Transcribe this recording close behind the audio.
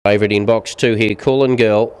Favourite in box 2 here, Cool and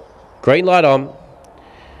Girl. Green light on.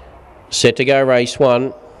 Set to go race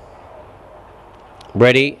 1.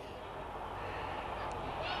 Ready.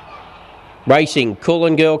 Racing, Cool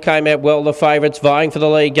and Girl came out well, the favourites vying for the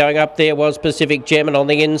lead. Going up there was Pacific Gem, and on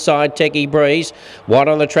the inside, Techie Breeze. Wide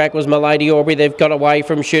on the track was Milady Aubrey. They've got away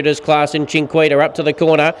from Shooter's Class in Chinquita up to the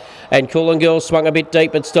corner, and Cool and Girl swung a bit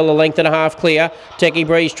deep, but still a length and a half clear. Techie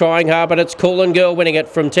Breeze trying hard, but it's Cool and Girl winning it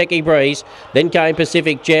from Techie Breeze. Then came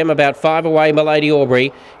Pacific Gem, about 5 away, Milady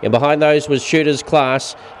Aubrey, and behind those was Shooter's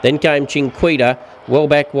Class. Then came Chinquita. Well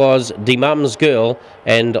back was De Mum's Girl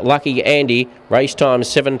and Lucky Andy. Race time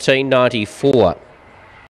 17.94.